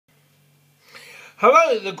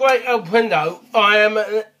Hello, the great Alprendo. I am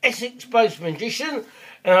an Essex-based magician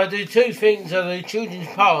and I do two things. I do children's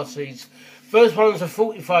parties. First one's a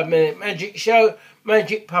 45-minute magic show,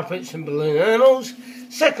 magic puppets and balloon animals.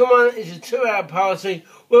 Second one is a 2-hour party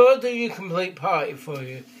where I do your complete party for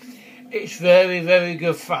you. It's very, very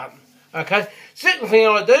good fun. Okay. Second thing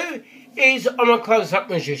I do is I'm a close-up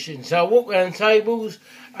magician. So I walk around tables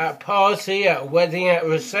at a party, at a wedding, at a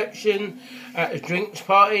reception, at a drinks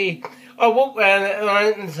party. I walk around and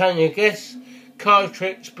I entertain your guests, card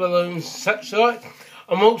tricks, balloons, such like.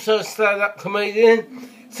 I'm also a stand-up comedian,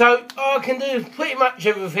 so I can do pretty much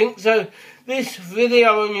everything. So this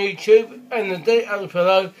video on YouTube and the details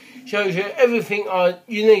below shows you everything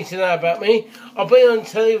you need to know about me. I've been on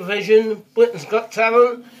television, Britain's Got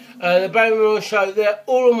Talent, the Barrymore Show. They're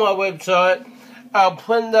all on my website,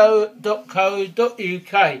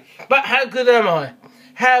 alprendo.co.uk. But how good am I?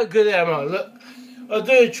 How good am I? Look. I'll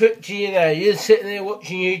do a trick to you now. You're sitting there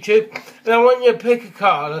watching YouTube and I want you to pick a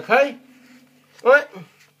card, okay? Right?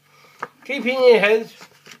 Keep it in your head.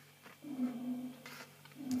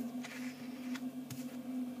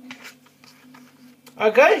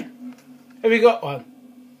 Okay? Have you got one?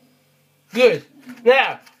 Good.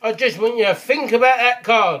 Now, I just want you to think about that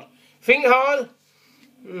card. Think hard.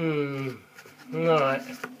 Right.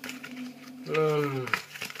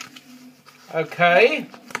 Okay.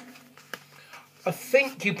 I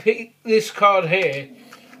think you picked this card here.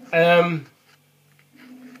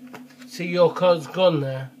 See, your card's gone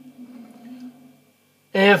now.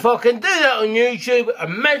 And if I can do that on YouTube,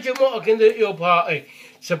 imagine what I can do at your party.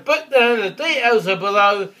 So book down, the details are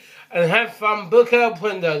below, and have fun. Book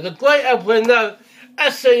Alprendo, the great Alprendo,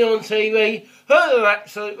 as seen on TV, heard on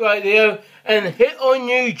Absolute Radio, and hit on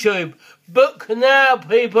YouTube. Book now,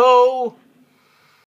 people.